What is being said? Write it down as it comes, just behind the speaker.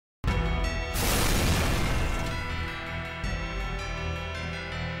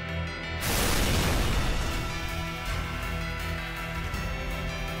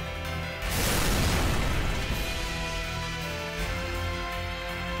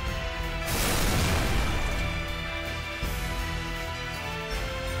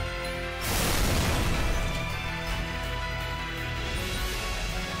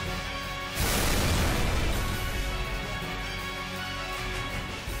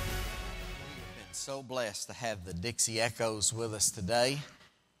So blessed to have the Dixie Echoes with us today.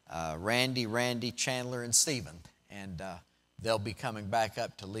 Randy, Chandler, and Stephen. And they'll be coming back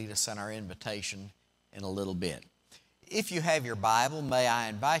up to lead us in our invitation in a little bit. If you have your Bible, may I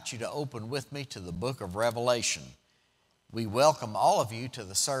invite you to open with me to the book of Revelation. We welcome all of you to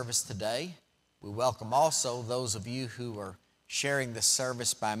the service today. We welcome also those of you who are sharing this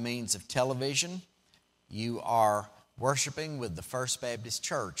service by means of television. You are worshiping with the First Baptist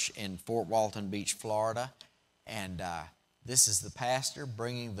Church in Fort Walton Beach, Florida. And this is the pastor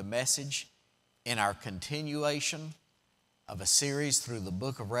bringing the message in our continuation of a series through the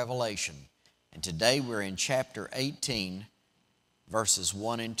book of Revelation. And today we're in chapter 18, verses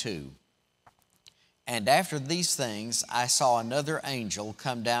 1 and 2. And after these things, I saw another angel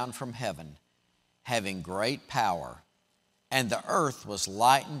come down from heaven, having great power, and the earth was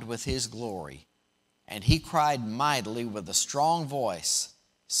lightened with his glory. And he cried mightily with a strong voice,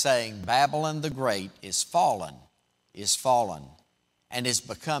 saying, Babylon the Great is fallen, and is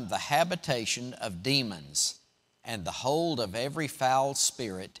become the habitation of demons, and the hold of every foul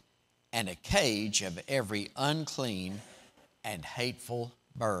spirit, and a cage of every unclean and hateful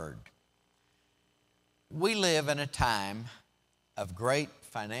bird. We live in a time of great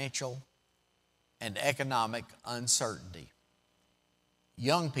financial and economic uncertainty.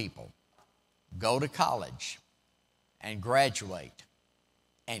 Young people go to college and graduate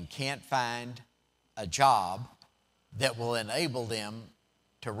and can't find a job that will enable them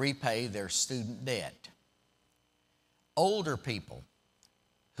to repay their student debt. Older people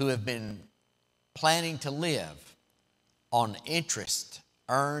who have been planning to live on interest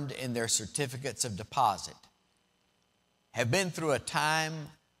earned in their certificates of deposit have been through a time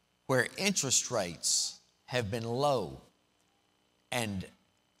where interest rates have been low, and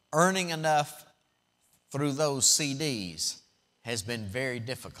earning enough through those CDs has been very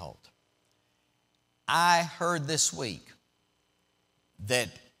difficult. I heard this week that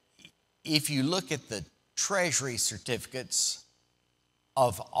if you look at the Treasury certificates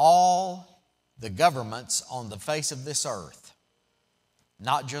of all the governments on the face of this earth,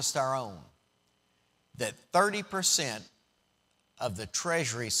 not just our own, that 30% of the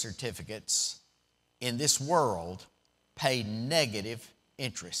Treasury certificates in this world pay negative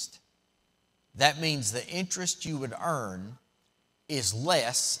interest. That means the interest you would earn is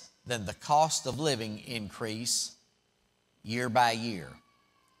less than the cost of living increase year by year.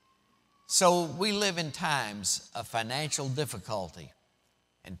 So we live in times of financial difficulty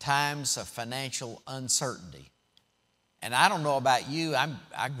and times of financial uncertainty. And I don't know about you,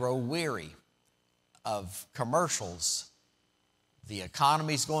 I grow weary of commercials. The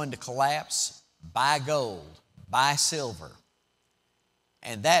economy's going to collapse. Buy gold, buy silver.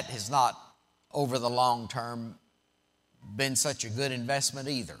 And that has not, over the long term, been such a good investment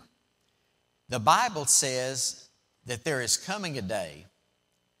either. The Bible says that there is coming a day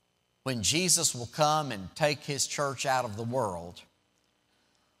when Jesus will come and take his church out of the world.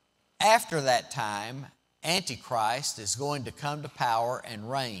 After that time, Antichrist is going to come to power and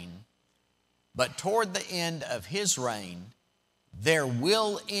reign. But toward the end of his reign, there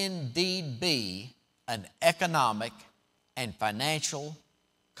will indeed be an economic and financial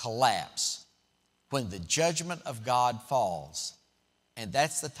collapse when the judgment of God falls. And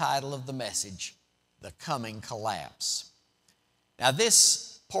that's the title of the message, The Coming Collapse. Now,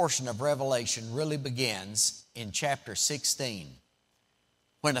 this portion of Revelation really begins in chapter 16,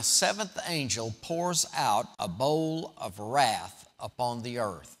 when a seventh angel pours out a bowl of wrath upon the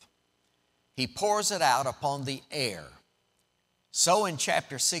earth. He pours it out upon the air. So in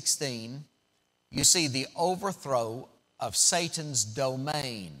chapter 16, you see the overthrow of Satan's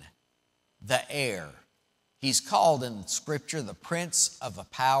domain, the air. He's called in Scripture the prince of the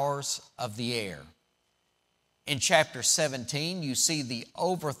powers of the air. In chapter 17, you see the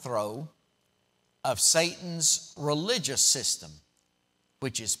overthrow of Satan's religious system,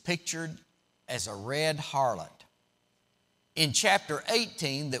 which is pictured as a red harlot. In chapter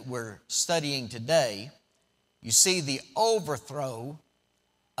 18 that we're studying today, you see the overthrow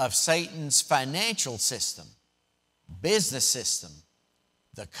of Satan's financial system, business system,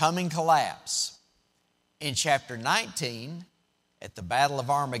 the coming collapse. In chapter 19, at the Battle of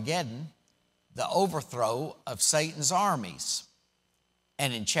Armageddon, the overthrow of Satan's armies.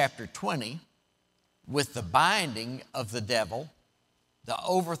 And in chapter 20, with the binding of the devil, the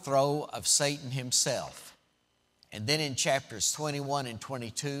overthrow of Satan himself. And then in chapters 21 and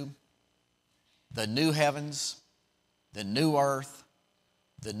 22, the new heavens, the new earth,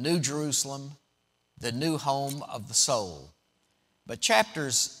 the new Jerusalem, the new home of the soul. But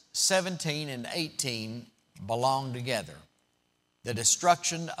chapters 17 and 18 belong together. The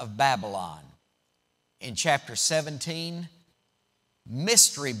destruction of Babylon, In chapter 17,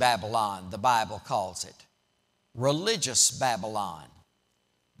 Mystery Babylon, the Bible calls it, religious Babylon.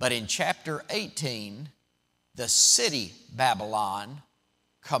 But in chapter 18, the city Babylon,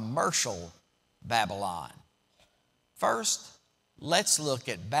 commercial Babylon. First, let's look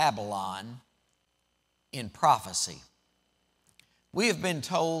at Babylon in prophecy. We have been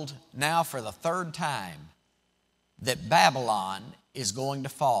told now for the third time that Babylon is going to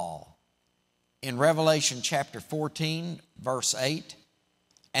fall. In Revelation chapter 14, verse 8,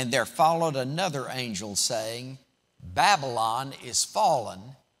 and there followed another angel saying, Babylon is fallen,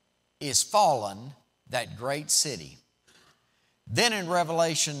 that great city. Then in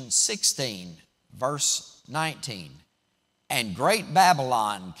Revelation 16, verse 19, and great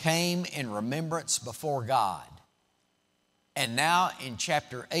Babylon came in remembrance before God. And now in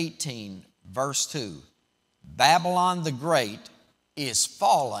chapter 18, verse 2, Babylon the Great is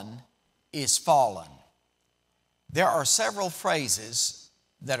fallen. There are several phrases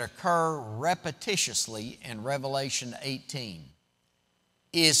that occur repetitiously in Revelation 18.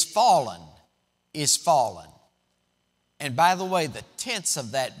 Is fallen. And by the way, the tense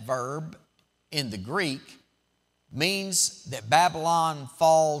of that verb in the Greek means that Babylon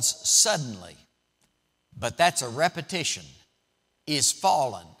falls suddenly. But that's a repetition. Is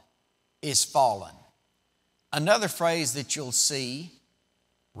fallen. Another phrase that you'll see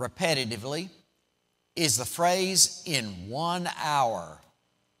repetitively is the phrase in 1 hour.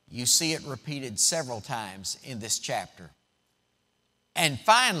 You see it repeated several times in this chapter. And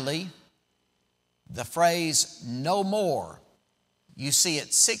finally, the phrase no more. You see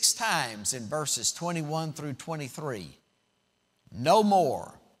it 6 times in verses 21 through 23. No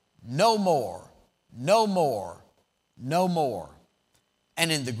more, no more, no more, no more.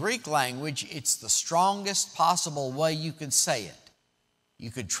 And in the Greek language, it's the strongest possible way you could say it. You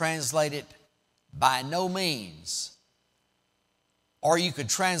could translate it by no means, or you could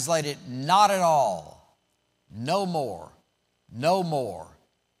translate it not at all. No more, no more,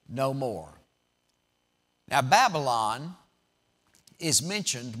 no more. Now, Babylon is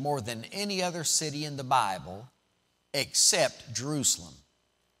mentioned more than any other city in the Bible except Jerusalem.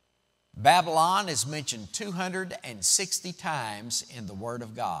 Babylon is mentioned 260 times in the Word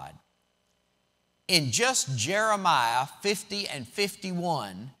of God. In just Jeremiah 50 and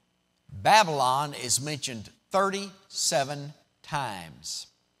 51, Babylon is mentioned 37 times.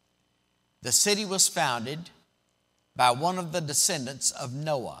 The city was founded by one of the descendants of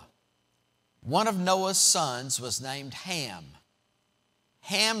Noah. One of Noah's sons was named Ham.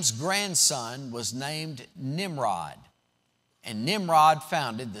 Ham's grandson was named Nimrod, and Nimrod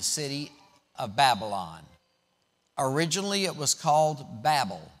founded the city of Babylon. Originally, it was called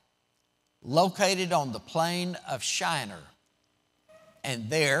Babel, located on the plain of Shinar.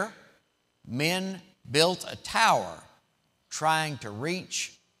 And there, men built a tower trying to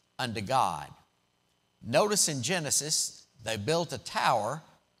reach unto God. Notice in Genesis, they built a tower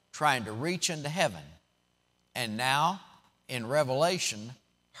trying to reach unto heaven. And now, in Revelation,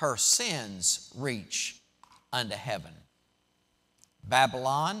 her sins reach unto heaven.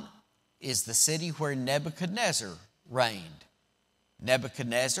 Babylon is the city where Nebuchadnezzar reigned.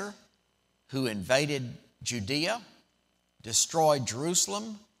 Nebuchadnezzar, who invaded Judea, destroyed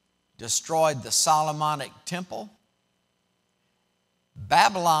Jerusalem, destroyed the Solomonic temple.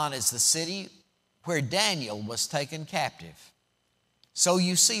 Babylon is the city where Daniel was taken captive. So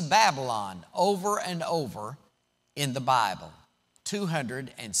you see Babylon over and over in the Bible,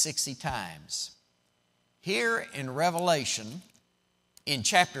 260 times. Here in Revelation, in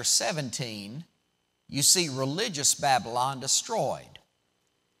chapter 17, you see religious Babylon destroyed.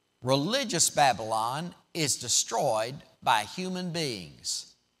 Religious Babylon is destroyed by human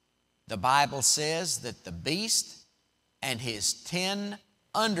beings. The Bible says that the beast and his 10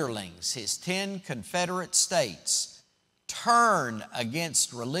 underlings, his 10 confederate states, turn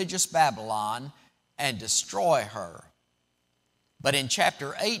against religious Babylon and destroy her. But in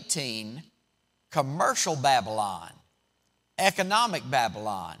chapter 18, commercial Babylon, economic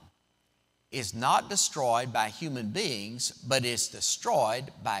Babylon, is not destroyed by human beings, but is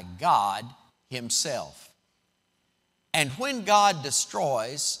destroyed by God Himself. And when God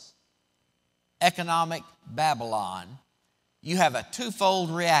destroys economic Babylon, you have a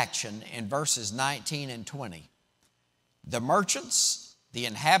twofold reaction in verses 19 and 20. The merchants, the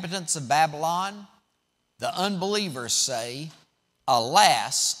inhabitants of Babylon, the unbelievers say,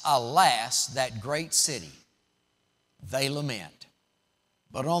 "Alas, alas, that great city." They lament.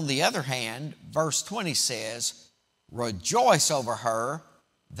 But on the other hand, verse 20 says, "Rejoice over her,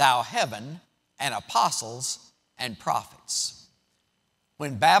 thou heaven, and apostles and prophets."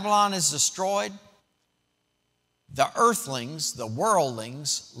 When Babylon is destroyed, The earthlings, the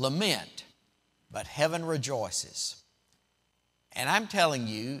worldlings, lament, but heaven rejoices. And I'm telling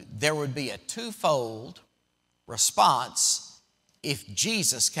you, there would be a twofold response if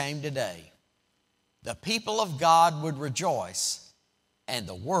Jesus came today. The people of God would rejoice, and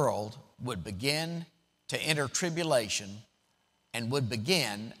the world would begin to enter tribulation and would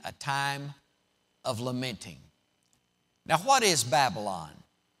begin a time of lamenting. Now, what is Babylon?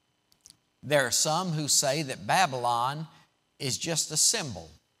 There are some who say that Babylon is just a symbol,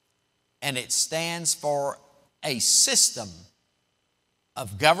 and it stands for a system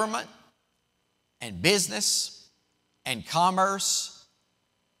of government and business and commerce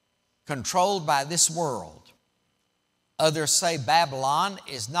controlled by this world. Others say Babylon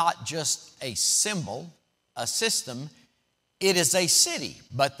is not just a symbol, a system, it is a city.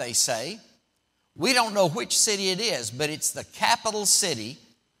 But they say, we don't know which city it is, but it's the capital city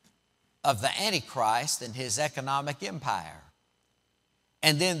of the Antichrist and his economic empire.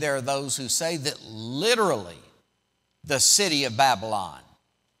 And then there are those who say that literally the city of Babylon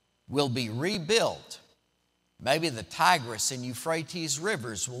will be rebuilt. Maybe the Tigris and Euphrates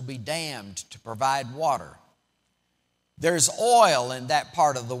rivers will be dammed to provide water. There's oil in that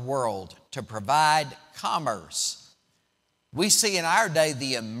part of the world to provide commerce. We see in our day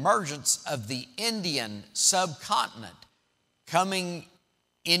the emergence of the Indian subcontinent coming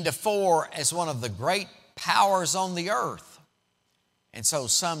into fore as one of the great powers on the earth. And so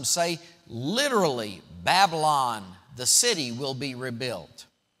some say literally Babylon, the city, will be rebuilt.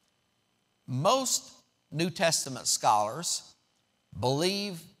 Most New Testament scholars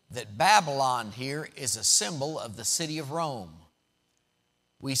believe that Babylon here is a symbol of the city of Rome.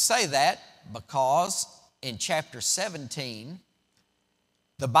 We say that because in chapter 17,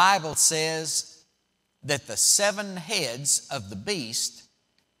 the Bible says that the 7 heads of the beast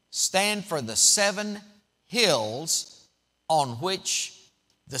stand for the 7 hills on which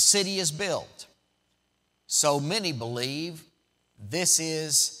the city is built. So many believe this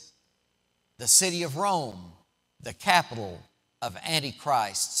is the city of Rome, the capital of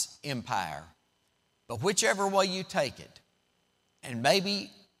Antichrist's empire. But whichever way you take it, and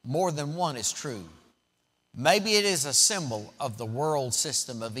maybe more than one is true, maybe it is a symbol of the world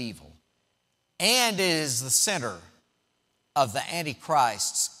system of evil, and it is the center of the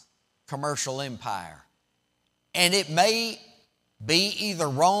Antichrist's commercial empire. And it may be either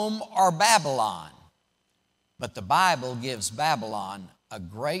Rome or Babylon, but the Bible gives Babylon a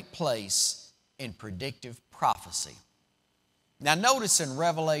great place in predictive prophecy. Now notice in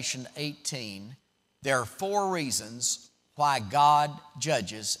Revelation 18, there are 4 reasons why God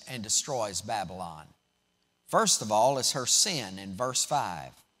judges and destroys Babylon. First of all is her sin in verse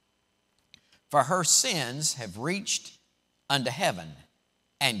 5. For her sins have reached unto heaven,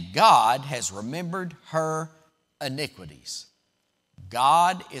 and God has remembered her iniquities.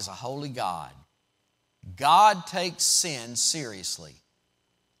 God is a holy God. God takes sin seriously.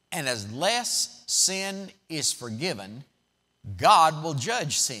 And unless sin is forgiven, God will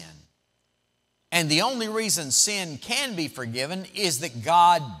judge sin. And the only reason sin can be forgiven is that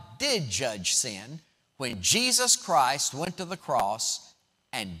God did judge sin when Jesus Christ went to the cross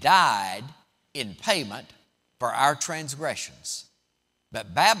and died in payment for our transgressions.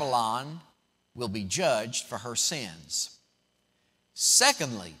 But Babylon will be judged for her sins.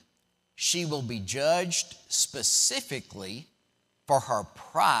 Secondly, she will be judged specifically for her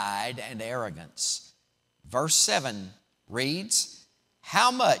pride and arrogance. Verse 7 reads,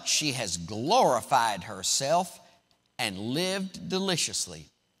 how much she has glorified herself and lived deliciously.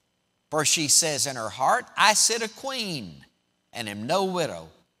 For she says in her heart, I sit a queen and am no widow,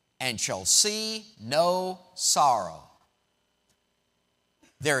 and shall see no sorrow.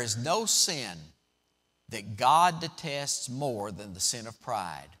 There is no sin that God detests more than the sin of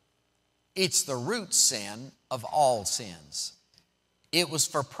pride. It's the root sin of all sins. It was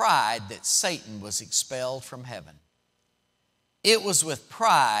for pride that Satan was expelled from heaven. It was with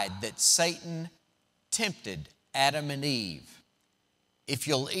pride that Satan tempted Adam and Eve. If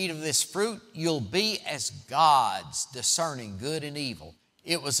you'll eat of this fruit, you'll be as gods, discerning good and evil.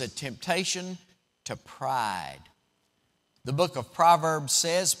 It was a temptation to pride. The book of Proverbs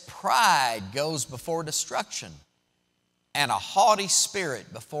says, pride goes before destruction, and a haughty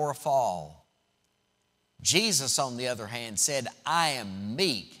spirit before a fall. Jesus, on the other hand, said, I am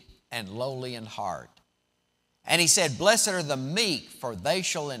meek and lowly in heart. And he said, blessed are the meek, for they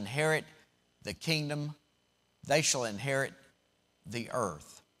shall inherit the kingdom, they shall inherit the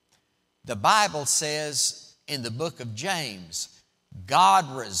earth. The Bible says in the book of James,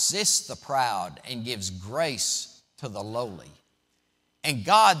 God resists the proud and gives grace to the lowly. And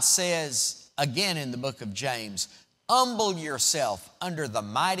God says again in the book of James, humble yourself under the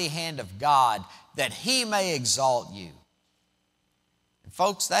mighty hand of God that He may exalt you. And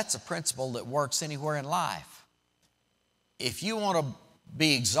folks, that's a principle that works anywhere in life. If you want to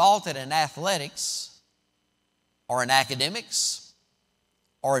be exalted in athletics or in academics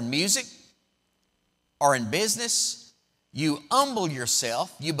or in music or in business, you humble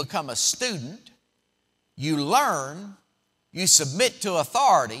yourself, you become a student, you learn, you submit to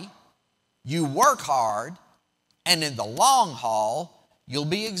authority, you work hard, and in the long haul, you'll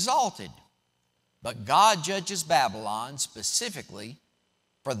be exalted. But God judges Babylon specifically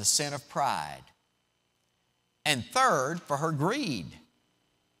for the sin of pride. And third, for her greed.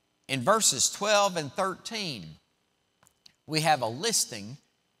 In verses 12 and 13, we have a listing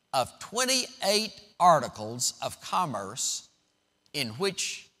of 28 articles of commerce in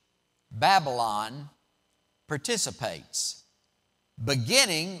which Babylon participates,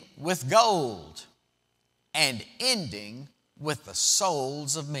 beginning with gold and ending with the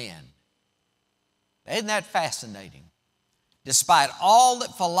souls of men. Isn't that fascinating? Despite all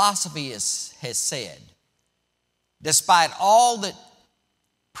that philosophy has said, despite all that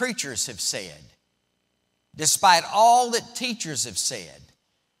preachers have said, despite all that teachers have said,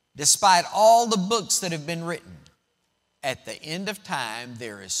 despite all the books that have been written, at the end of time,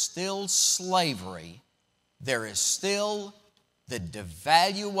 there is still slavery. There is still the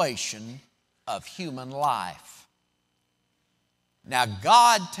devaluation of human life. Now,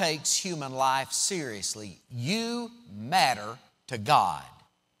 God takes human life seriously. You matter to God.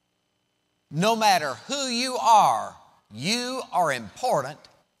 No matter who you are important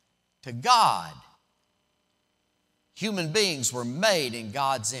to God. Human beings were made in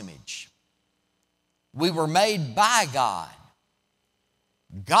God's image. We were made by God.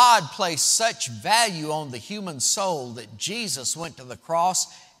 God placed such value on the human soul that Jesus went to the cross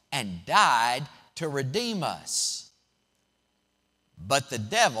and died to redeem us. But the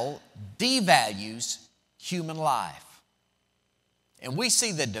devil devalues human life. And we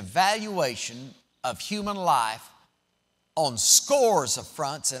see the devaluation of human life on scores of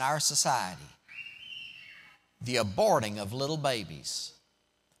fronts in our society. The aborting of little babies.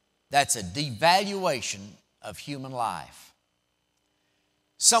 That's a devaluation of human life.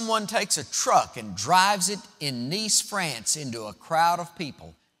 Someone takes a truck and drives it in Nice, France, into a crowd of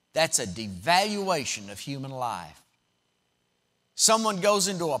people. That's a devaluation of human life. Someone goes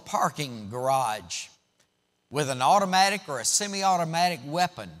into a parking garage with an automatic or a semi-automatic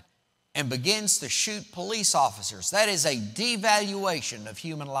weapon and begins to shoot police officers. That is a devaluation of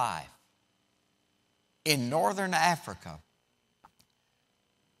human life. In northern Africa,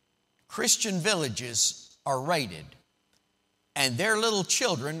 Christian villages are raided, and their little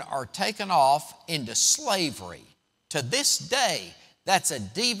children are taken off into slavery. To this day, that's a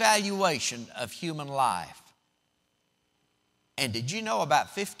devaluation of human life. And did you know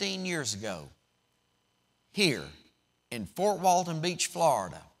about 15 years ago, here in Fort Walton Beach,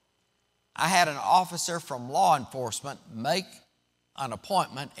 Florida, I had an officer from law enforcement make an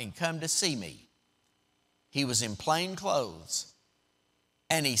appointment and come to see me. He was in plain clothes.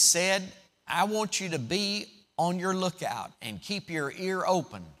 And he said, I want you to be on your lookout and keep your ear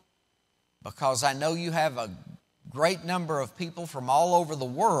open, because I know you have a great number of people from all over the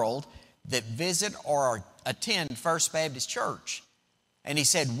world that visit or attend First Baptist Church. And he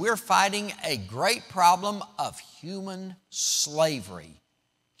said, we're fighting a great problem of human slavery,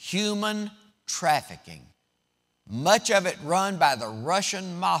 human trafficking. Much of it run by the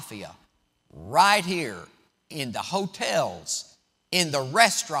Russian mafia right here in the hotels, in the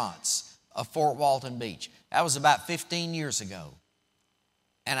restaurants of Fort Walton Beach. That was about 15 years ago.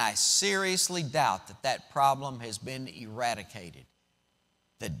 And I seriously doubt that that problem has been eradicated.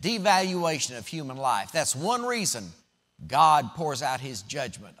 The devaluation of human life. That's one reason God pours out His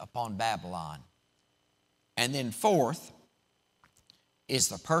judgment upon Babylon. And then fourth is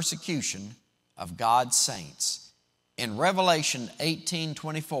the persecution of God's saints. In Revelation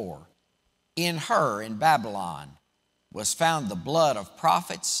 18:24, in her, in Babylon, was found the blood of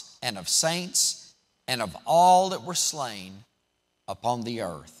prophets and of saints and of all that were slain upon the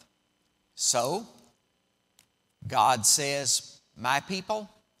earth. So, God says, my people,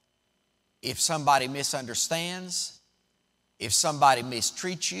 if somebody misunderstands, if somebody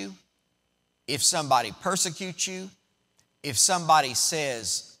mistreats you, if somebody persecutes you, if somebody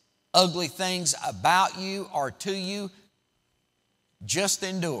says ugly things about you or to you, just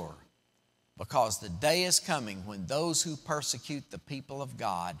endure, because the day is coming when those who persecute the people of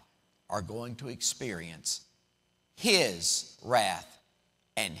God are going to experience His wrath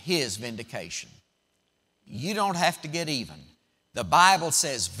and His vindication. You don't have to get even. The Bible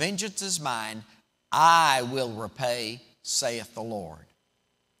says, vengeance is mine, I will repay, saith the Lord.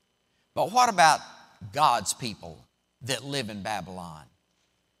 But what about God's people that live in Babylon?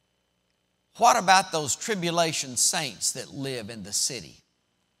 What about those tribulation saints that live in the city?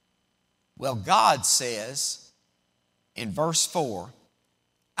 Well, God says in verse 4,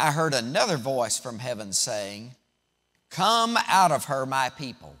 I heard another voice from heaven saying, come out of her, my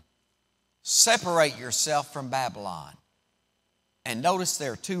people. Separate yourself from Babylon. And notice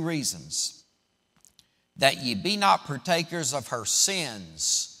there are two reasons. That ye be not partakers of her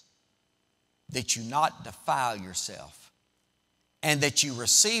sins, that you not defile yourself, and that you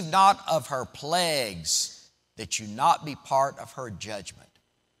receive not of her plagues, that you not be part of her judgment,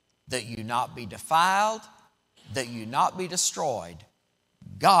 that you not be defiled, that you not be destroyed.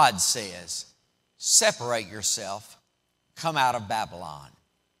 God says, separate yourself, come out of Babylon.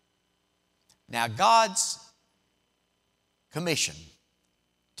 Now, God's commission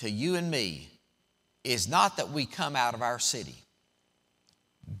to you and me is not that we come out of our city.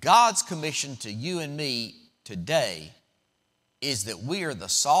 God's commission to you and me today is that we are the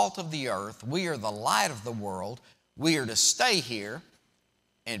salt of the earth, we are the light of the world, we are to stay here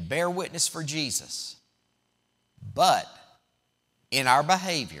and bear witness for Jesus. But in our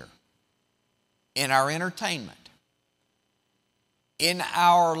behavior, in our entertainment, in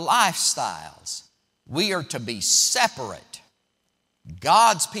our lifestyles, we are to be separate.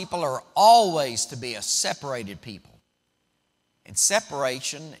 God's people are always to be a separated people. And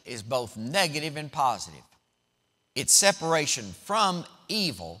separation is both negative and positive. It's separation from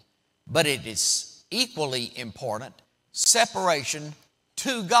evil, but it is equally important, separation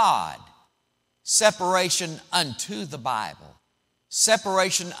to God, separation unto the Bible,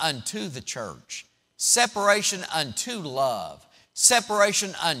 separation unto the church, separation unto love,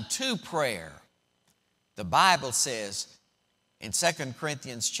 separation unto prayer. The Bible says in 2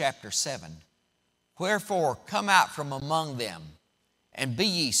 Corinthians chapter 7, wherefore come out from among them, and be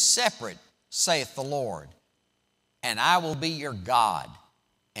ye separate, saith the Lord, and I will be your God,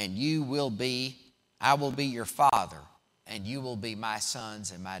 and I will be your father, and you will be my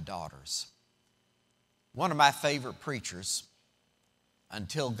sons and my daughters. One of my favorite preachers,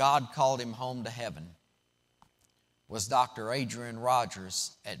 until God called him home to heaven, was Dr. Adrian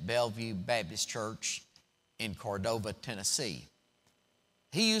Rogers at Bellevue Baptist Church in Cordova, Tennessee.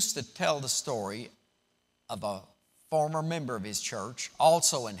 He used to tell the story of a former member of his church,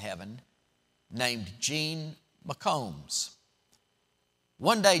 also in heaven, named Gene McCombs.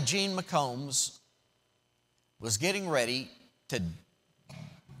 One day, Gene McCombs was getting ready to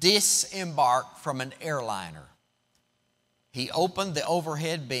disembark from an airliner. He opened the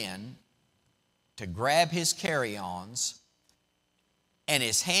overhead bin to grab his carry-ons, and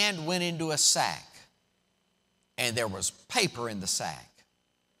his hand went into a sack, and there was paper in the sack.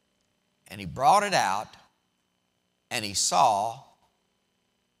 And he brought it out, and he saw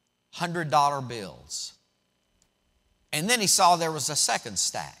 $100 bills. And then he saw there was a second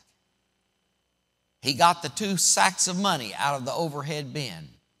stack. He got the two sacks of money out of the overhead bin.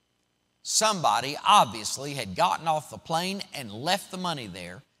 Somebody obviously had gotten off the plane and left the money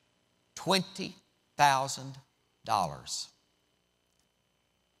there, $20,000.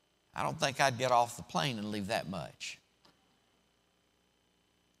 I don't think I'd get off the plane and leave that much.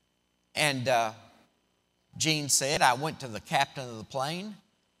 And Gene said, I went to the captain of the plane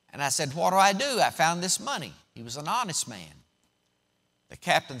and I said, what do? I found this money. He was an honest man. The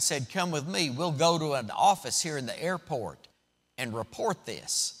captain said, come with me. We'll go to an office here in the airport and report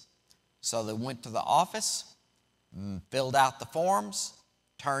this. So they went to the office, filled out the forms,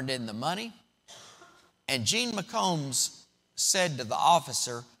 turned in the money. And Gene McCombs said to the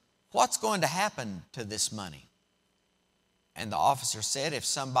officer, what's going to happen to this money? And the officer said, if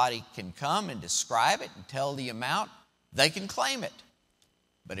somebody can come and describe it and tell the amount, they can claim it.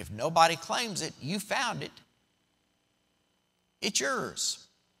 But if nobody claims it, you found it, it's yours.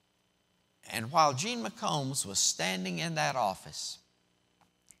 And while Gene McCombs was standing in that office,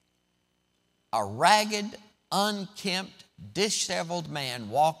 a ragged, unkempt, disheveled man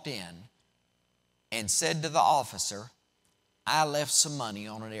walked in and said to the officer, I left some money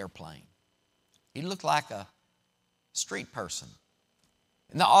on an airplane. He looked like a street person.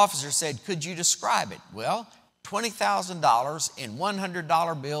 And the officer said, could you describe it? Well, $20,000 in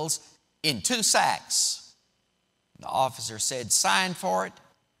 $100 bills in 2 sacks. The officer said, sign for it,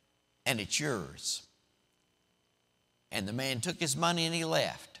 and it's yours. And the man took his money and he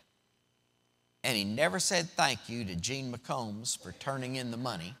left. And he never said thank you to Gene McCombs for turning in the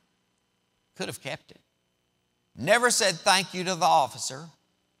money. Could have kept it. Never said thank you to the officer.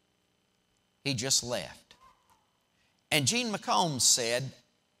 He just left. And Gene McCombs said,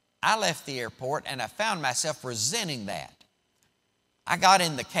 I left the airport and I found myself resenting that. I got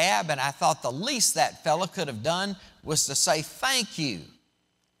in the cab and I thought the least that fella could have done was to say thank you.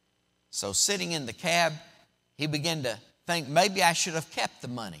 So sitting in the cab, he began to think maybe I should have kept the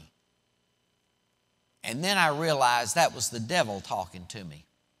money. And then I realized that was the devil talking to me.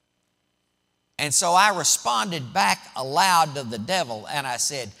 And so I responded back aloud to the devil and I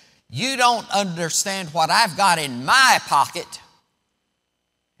said, you don't understand what I've got in my pocket.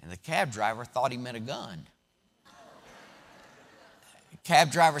 And the cab driver thought he meant a gun. The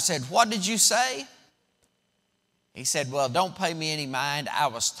cab driver said, what did you say? He said, well, don't pay me any mind. I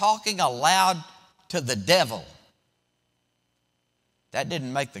was talking aloud to the devil. That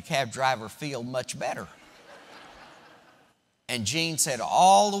didn't make the cab driver feel much better. And Gene said,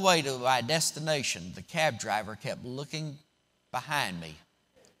 all the way to my destination, the cab driver kept looking behind me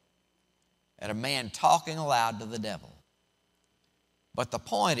at a man talking aloud to the devil. But the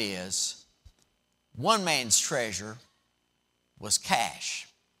point is, one man's treasure was cash.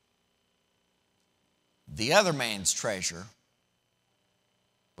 The other man's treasure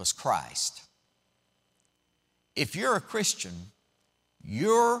was Christ. If you're a Christian,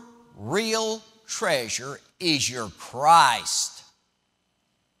 your real treasure is your Christ,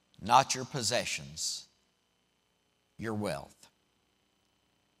 not your possessions, your wealth.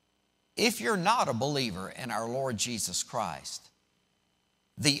 If you're not a believer in our Lord Jesus Christ,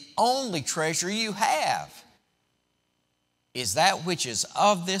 the only treasure you have is that which is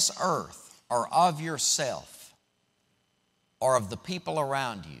of this earth or of yourself or of the people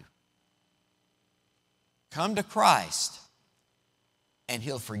around you. Come to Christ and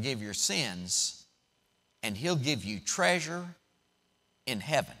He'll forgive your sins and He'll give you treasure in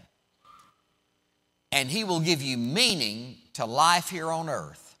heaven. And He will give you meaning to life here on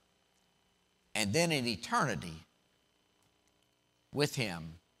earth and then in eternity with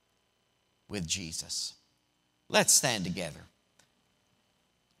Him, with Jesus. Let's stand together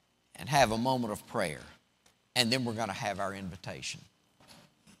and have a moment of prayer, and then we're going to have our invitation.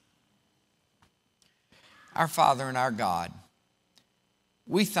 Our Father and our God,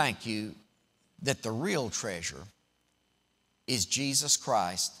 we thank You that the real treasure is Jesus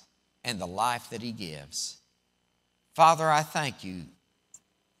Christ and the life that He gives. Father, I thank You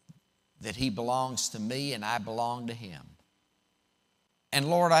that He belongs to me and I belong to Him. And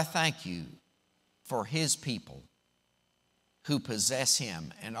Lord, I thank You for His people who possess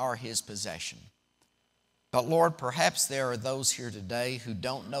Him and are His possession. But Lord, perhaps there are those here today who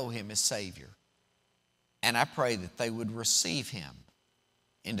don't know Him as Savior. And I pray that they would receive Him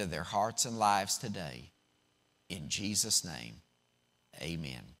into their hearts and lives today. In Jesus' name,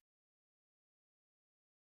 amen.